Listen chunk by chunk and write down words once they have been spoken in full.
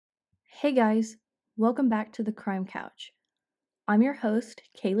Hey guys, welcome back to the Crime Couch. I'm your host,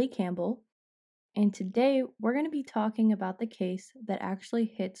 Kaylee Campbell, and today we're going to be talking about the case that actually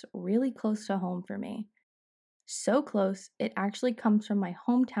hits really close to home for me. So close, it actually comes from my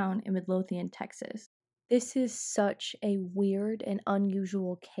hometown in Midlothian, Texas. This is such a weird and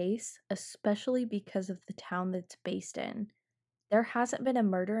unusual case, especially because of the town that's based in. There hasn't been a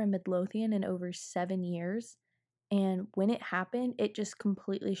murder in Midlothian in over 7 years. And when it happened, it just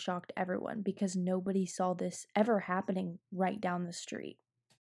completely shocked everyone because nobody saw this ever happening right down the street.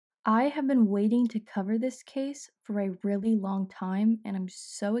 I have been waiting to cover this case for a really long time, and I'm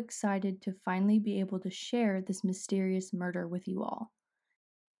so excited to finally be able to share this mysterious murder with you all.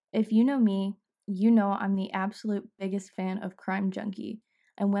 If you know me, you know I'm the absolute biggest fan of Crime Junkie,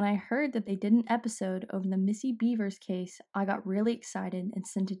 and when I heard that they did an episode over the Missy Beavers case, I got really excited and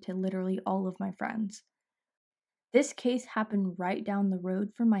sent it to literally all of my friends. This case happened right down the road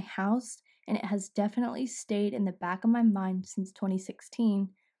from my house, and it has definitely stayed in the back of my mind since 2016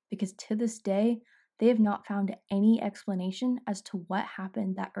 because to this day, they have not found any explanation as to what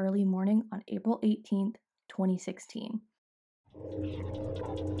happened that early morning on April 18th, 2016.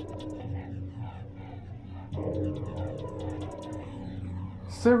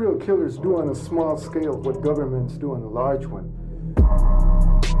 Serial killers do on a small scale what governments do on a large one.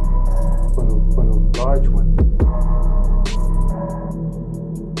 On a large one.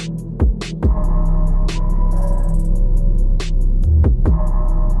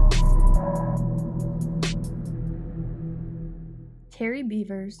 Terry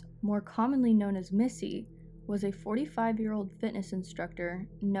Beavers, more commonly known as Missy, was a 45-year-old fitness instructor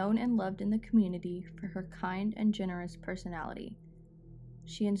known and loved in the community for her kind and generous personality.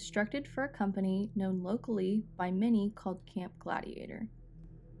 She instructed for a company known locally by many called Camp Gladiator.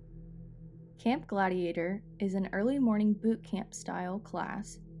 Camp Gladiator is an early morning boot camp style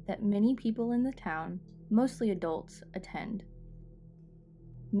class that many people in the town, mostly adults, attend.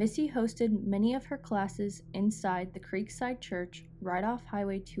 Missy hosted many of her classes inside the Creekside Church right off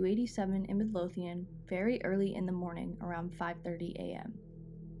Highway 287 in Midlothian very early in the morning around 5:30 a.m.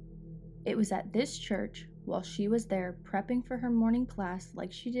 It was at this church, while she was there prepping for her morning class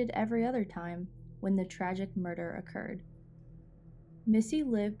like she did every other time, when the tragic murder occurred. Missy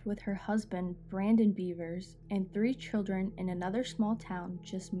lived with her husband, Brandon Beavers, and 3 children in another small town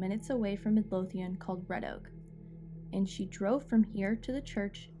just minutes away from Midlothian called Red Oak, and she drove from here to the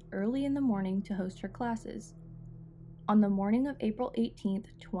church early in the morning to host her classes. On the morning of April 18th,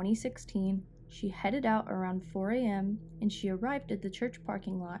 2016, she headed out around 4 a.m. and she arrived at the church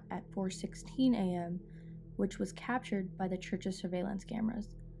parking lot at 4:16 a.m., which was captured by the church's surveillance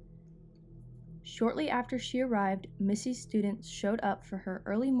cameras. Shortly after she arrived, Missy's students showed up for her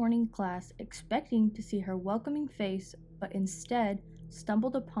early morning class expecting to see her welcoming face, but instead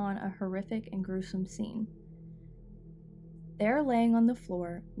stumbled upon a horrific and gruesome scene. There, laying on the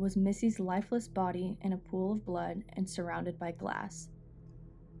floor, was Missy's lifeless body in a pool of blood and surrounded by glass.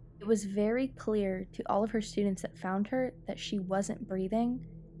 It was very clear to all of her students that found her that she wasn't breathing,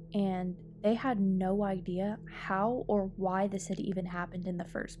 and they had no idea how or why this had even happened in the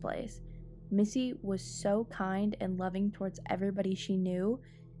first place. Missy was so kind and loving towards everybody she knew,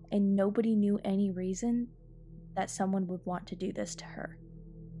 and nobody knew any reason that someone would want to do this to her.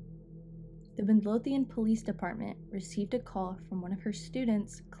 The Midlothian Police Department received a call from one of her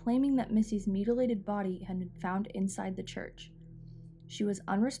students claiming that Missy's mutilated body had been found inside the church. She was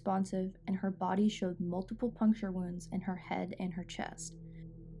unresponsive, and her body showed multiple puncture wounds in her head and her chest.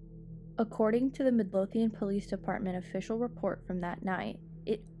 According to the Midlothian Police Department official report from that night,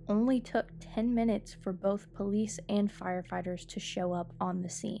 it only took 10 minutes for both police and firefighters to show up on the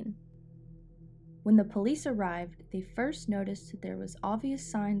scene. When the police arrived, they first noticed that there was obvious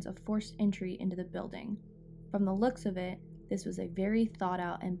signs of forced entry into the building. From the looks of it, this was a very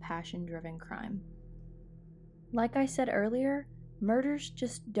thought-out and passion-driven crime. Like I said earlier, murders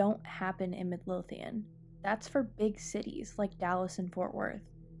just don't happen in Midlothian. That's for big cities like Dallas and Fort Worth.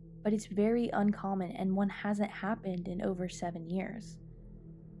 But it's very uncommon, and one hasn't happened in over 7 years.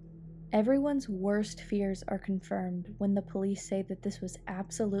 Everyone's worst fears are confirmed when the police say that this was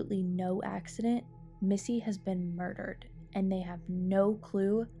absolutely no accident. Missy has been murdered, and they have no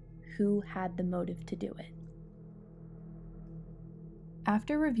clue who had the motive to do it.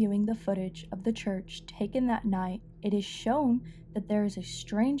 After reviewing the footage of the church taken that night, it is shown that there is a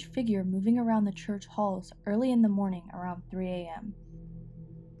strange figure moving around the church halls early in the morning around 3 a.m.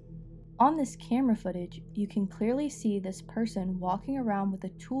 On this camera footage, you can clearly see this person walking around with a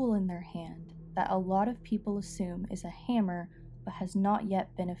tool in their hand that a lot of people assume is a hammer but has not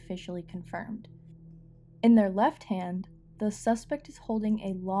yet been officially confirmed. In their left hand, the suspect is holding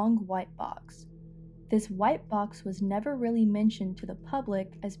a long white box. This white box was never really mentioned to the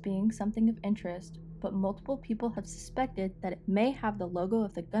public as being something of interest, but multiple people have suspected that it may have the logo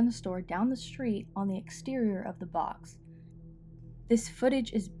of the gun store down the street on the exterior of the box. This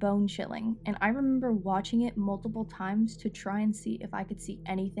footage is bone-chilling, and I remember watching it multiple times to try and see if I could see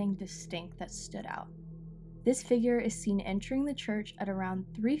anything distinct that stood out. This figure is seen entering the church at around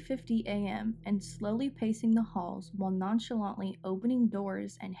 3:50 a.m. and slowly pacing the halls while nonchalantly opening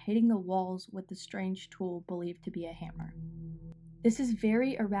doors and hitting the walls with the strange tool believed to be a hammer. This is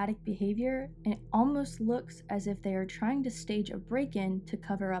very erratic behavior, and it almost looks as if they are trying to stage a break-in to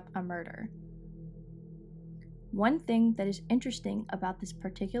cover up a murder. One thing that is interesting about this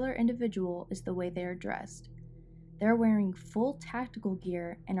particular individual is the way they are dressed. They're wearing full tactical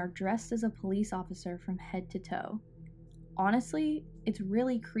gear and are dressed as a police officer from head to toe. Honestly, it's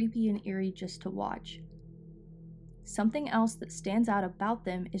really creepy and eerie just to watch. Something else that stands out about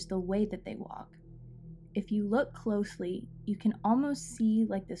them is the way that they walk. If you look closely, you can almost see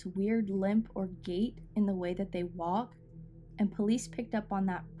like this weird limp or gait in the way that they walk, and police picked up on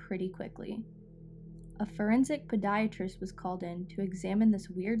that pretty quickly. A forensic podiatrist was called in to examine this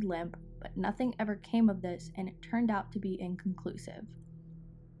weird limp, but nothing ever came of this, and it turned out to be inconclusive.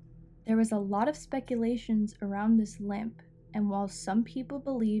 There was a lot of speculations around this limp, and while some people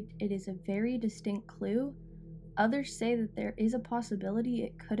believed it is a very distinct clue, others say that there is a possibility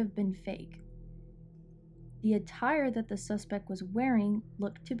it could have been fake. The attire that the suspect was wearing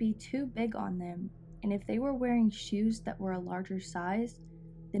looked to be too big on them, and if they were wearing shoes that were a larger size,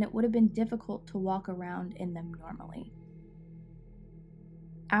 then it would have been difficult to walk around in them normally.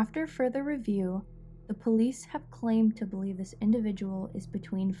 After further review, the police have claimed to believe this individual is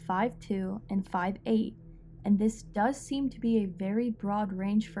between 5'2" and 5'8", and this does seem to be a very broad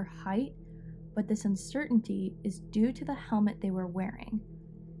range for height, but this uncertainty is due to the helmet they were wearing.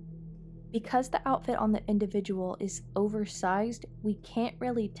 Because the outfit on the individual is oversized, we can't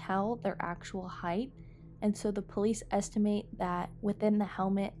really tell their actual height, and so the police estimate that within the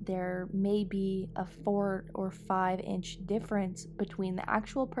helmet there may be a 4 or 5 inch difference between the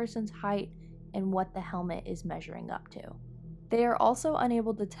actual person's height and what the helmet is measuring up to. They are also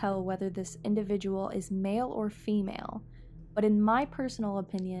unable to tell whether this individual is male or female, but in my personal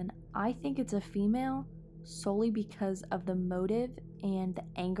opinion, I think it's a female solely because of the motive and the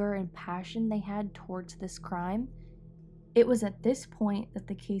anger and passion they had towards this crime. It was at this point that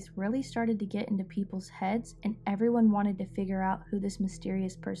the case really started to get into people's heads, and everyone wanted to figure out who this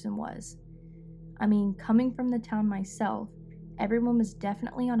mysterious person was. I mean, coming from the town myself, everyone was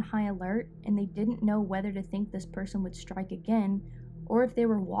definitely on high alert, and they didn't know whether to think this person would strike again, or if they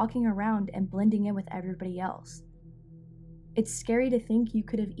were walking around and blending in with everybody else. It's scary to think you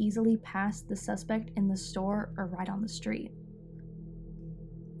could have easily passed the suspect in the store or right on the street.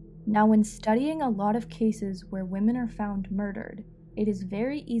 Now, when studying a lot of cases where women are found murdered, it is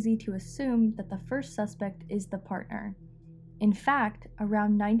very easy to assume that the first suspect is the partner. In fact,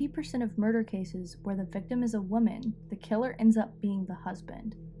 around 90% of murder cases where the victim is a woman, the killer ends up being the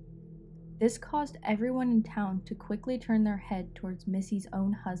husband. This caused everyone in town to quickly turn their head towards Missy's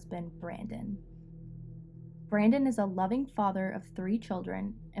own husband, Brandon. Brandon is a loving father of 3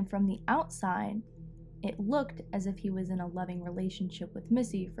 children, and from the outside, it looked as if he was in a loving relationship with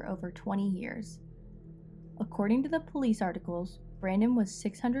Missy for over 20 years. According to the police articles, Brandon was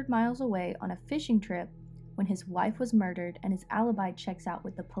 600 miles away on a fishing trip when his wife was murdered, and his alibi checks out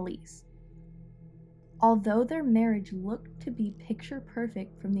with the police. Although their marriage looked to be picture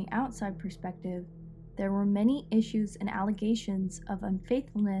perfect from the outside perspective, there were many issues and allegations of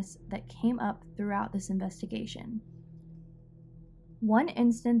unfaithfulness that came up throughout this investigation. One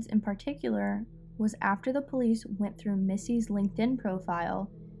instance in particular was after the police went through Missy's LinkedIn profile,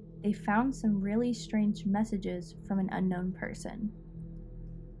 they found some really strange messages from an unknown person.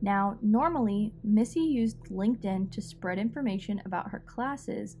 Now, normally, Missy used LinkedIn to spread information about her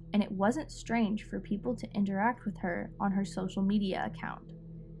classes, and it wasn't strange for people to interact with her on her social media account.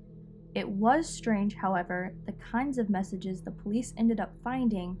 It was strange, however, the kinds of messages the police ended up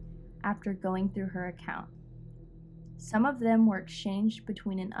finding after going through her account. Some of them were exchanged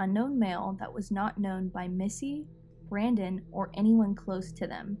between an unknown male that was not known by Missy, Brandon, or anyone close to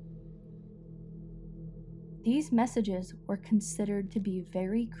them. These messages were considered to be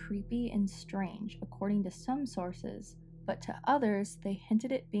very creepy and strange, according to some sources, but to others, they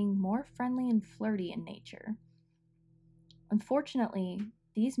hinted at being more friendly and flirty in nature. Unfortunately,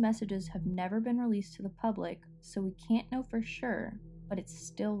 these messages have never been released to the public, so we can't know for sure, but it's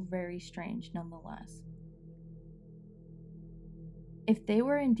still very strange nonetheless. If they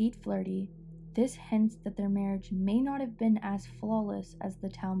were indeed flirty, This hints that their marriage may not have been as flawless as the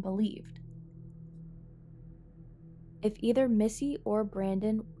town believed. If either Missy or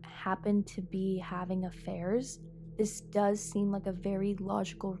Brandon happened to be having affairs, this does seem like a very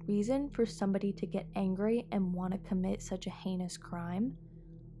logical reason for somebody to get angry and want to commit such a heinous crime.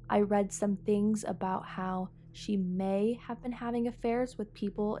 I read some things about how she may have been having affairs with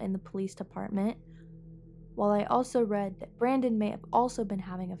people in the police department, while I also read that Brandon may have also been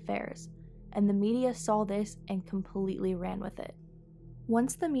having affairs, and the media saw this and completely ran with it.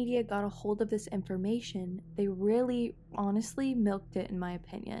 Once the media got a hold of this information, they really, honestly milked it in my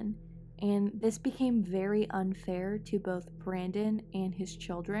opinion, and this became very unfair to both Brandon and his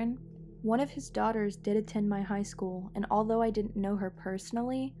children. One of his daughters did attend my high school, and although I didn't know her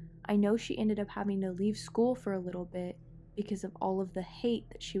personally, I know she ended up having to leave school for a little bit because of all of the hate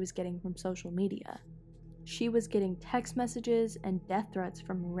that she was getting from social media. She was getting text messages and death threats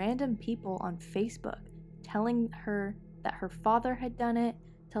from random people on Facebook telling her that her father had done it,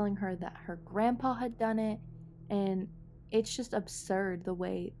 telling her that her grandpa had done it, and it's just absurd the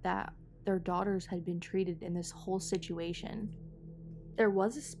way that their daughters had been treated in this whole situation. There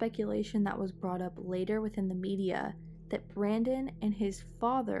was a speculation that was brought up later within the media that Brandon and his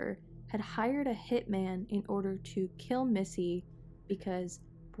father had hired a hitman in order to kill Missy because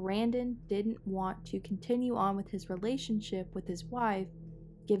Brandon didn't want to continue on with his relationship with his wife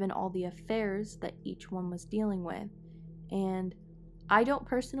given all the affairs that each one was dealing with. And I don't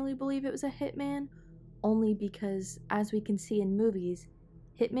personally believe it was a hitman, only because, as we can see in movies,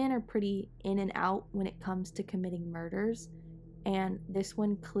 hitmen are pretty in and out when it comes to committing murders, and this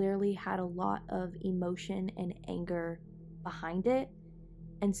one clearly had a lot of emotion and anger behind it,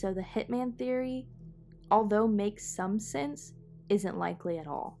 and so the hitman theory, although makes some sense, isn't likely at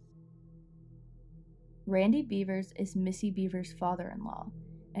all. Randy Beavers is Missy Beavers' father-in-law,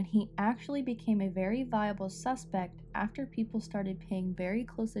 and he actually became a very viable suspect after people started paying very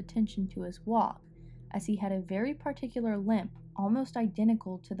close attention to his walk, as he had a very particular limp, almost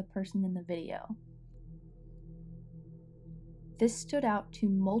identical to the person in the video. This stood out to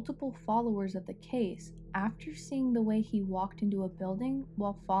multiple followers of the case after seeing the way he walked into a building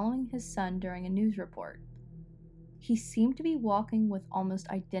while following his son during a news report. He seemed to be walking with almost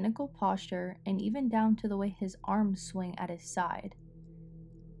identical posture and even down to the way his arms swing at his side.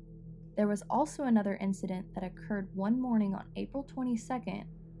 There was also another incident that occurred one morning on April 22nd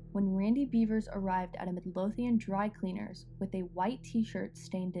when Randy Beavers arrived at a Midlothian dry cleaners with a white t-shirt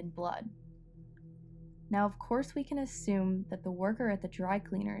stained in blood. Now, of course, we can assume that the worker at the dry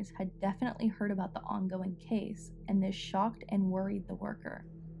cleaners had definitely heard about the ongoing case, and this shocked and worried the worker.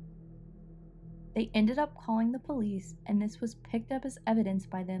 They ended up calling the police, and this was picked up as evidence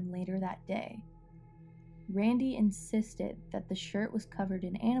by them later that day. Randy insisted that the shirt was covered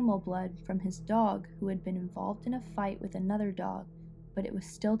in animal blood from his dog who had been involved in a fight with another dog, but it was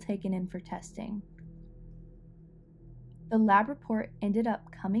still taken in for testing. The lab report ended up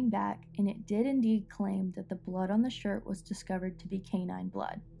coming back, and it did indeed claim that the blood on the shirt was discovered to be canine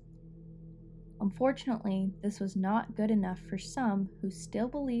blood. Unfortunately, this was not good enough for some who still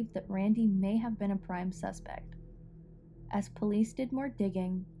believed that Randy may have been a prime suspect. As police did more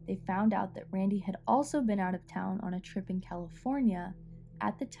digging, they found out that Randy had also been out of town on a trip in California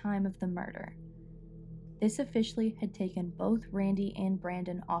at the time of the murder. This officially had taken both Randy and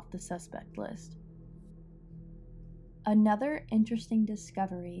Brandon off the suspect list. Another interesting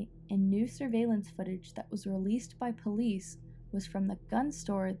discovery in new surveillance footage that was released by police was from the gun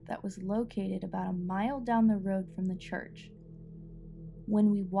store that was located about a mile down the road from the church. When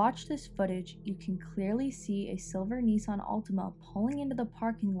we watch this footage, you can clearly see a silver Nissan Altima pulling into the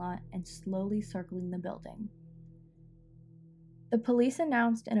parking lot and slowly circling the building. The police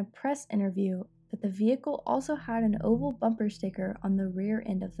announced in a press interview that the vehicle also had an oval bumper sticker on the rear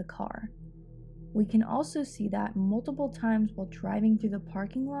end of the car. We can also see that multiple times while driving through the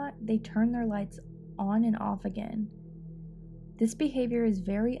parking lot, they turn their lights on and off again. This behavior is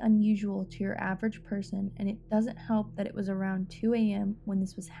very unusual to your average person, and it doesn't help that it was around 2 a.m. when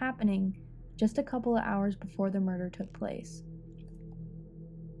this was happening, just a couple of hours before the murder took place.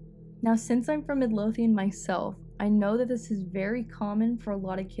 Now, since I'm from Midlothian myself, I know that this is very common for a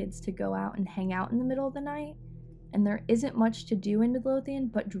lot of kids to go out and hang out in the middle of the night, and there isn't much to do in Midlothian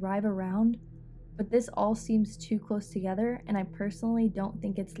but drive around, but this all seems too close together, and I personally don't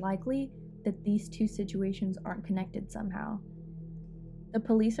think it's likely that these two situations aren't connected somehow. The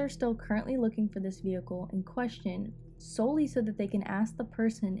police are still currently looking for this vehicle in question solely so that they can ask the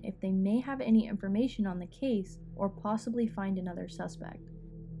person if they may have any information on the case or possibly find another suspect.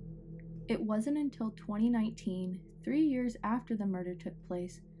 It wasn't until 2019, 3 years after the murder took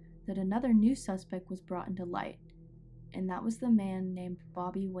place, that another new suspect was brought into light, and that was the man named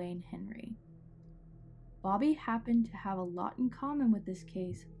Bobby Wayne Henry. Bobby happened to have a lot in common with this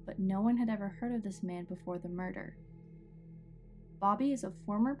case, but no one had ever heard of this man before the murder. Bobby is a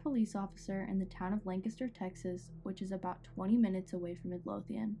former police officer in the town of Lancaster, Texas, which is about 20 minutes away from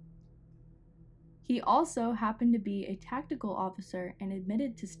Midlothian. He also happened to be a tactical officer and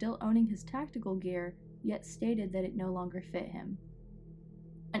admitted to still owning his tactical gear, yet stated that it no longer fit him.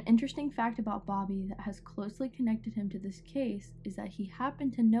 An interesting fact about Bobby that has closely connected him to this case is that he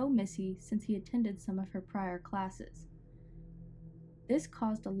happened to know Missy since he attended some of her prior classes. This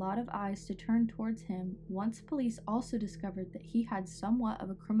caused a lot of eyes to turn towards him once police also discovered that he had somewhat of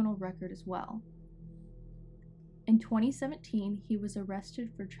a criminal record as well. In 2017, he was arrested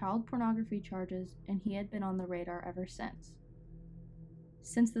for child pornography charges, and he had been on the radar ever since.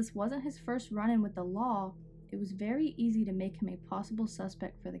 Since this wasn't his first run-in with the law, it was very easy to make him a possible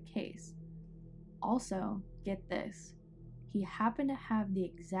suspect for the case. Also, get this, he happened to have the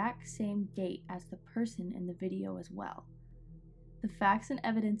exact same gait as the person in the video as well. The facts and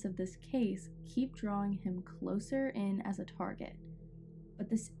evidence of this case keep drawing him closer in as a target. But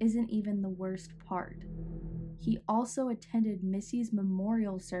this isn't even the worst part. He also attended Missy's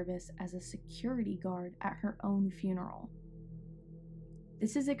memorial service as a security guard at her own funeral.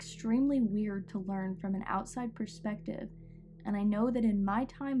 This is extremely weird to learn from an outside perspective, and I know that in my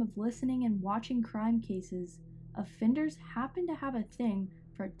time of listening and watching crime cases, offenders happen to have a thing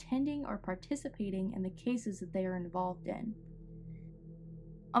for attending or participating in the cases that they are involved in.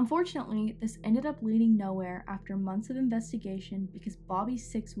 Unfortunately, this ended up leading nowhere after months of investigation because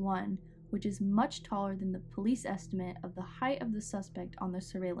Bobby's 6'1", which is much taller than the police estimate of the height of the suspect on the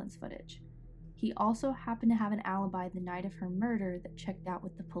surveillance footage. He also happened to have an alibi the night of her murder that checked out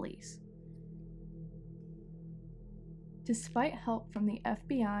with the police. Despite help from the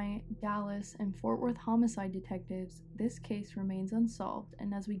FBI, Dallas, and Fort Worth homicide detectives, this case remains unsolved,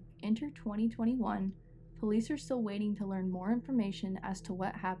 and as we enter 2021, police are still waiting to learn more information as to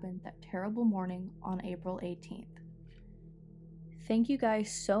what happened that terrible morning on April 18th. Thank you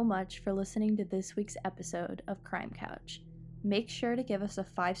guys so much for listening to this week's episode of Crime Couch. Make sure to give us a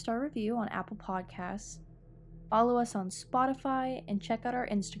 5-star review on Apple Podcasts, follow us on Spotify, and check out our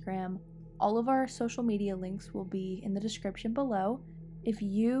Instagram. All of our social media links will be in the description below. If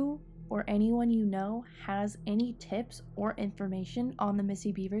you or anyone you know has any tips or information on the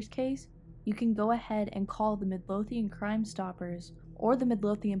Missy Bevers case, you can go ahead and call the Midlothian Crime Stoppers or the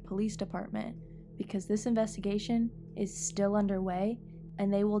Midlothian Police Department because this investigation is still underway,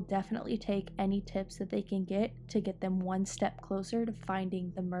 and they will definitely take any tips that they can get to get them one step closer to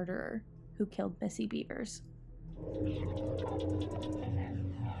finding the murderer who killed Missy Bevers.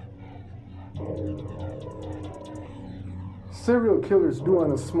 Serial killers do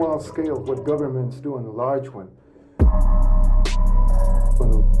on a small scale what governments do on a large one.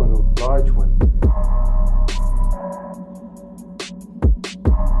 On a large one.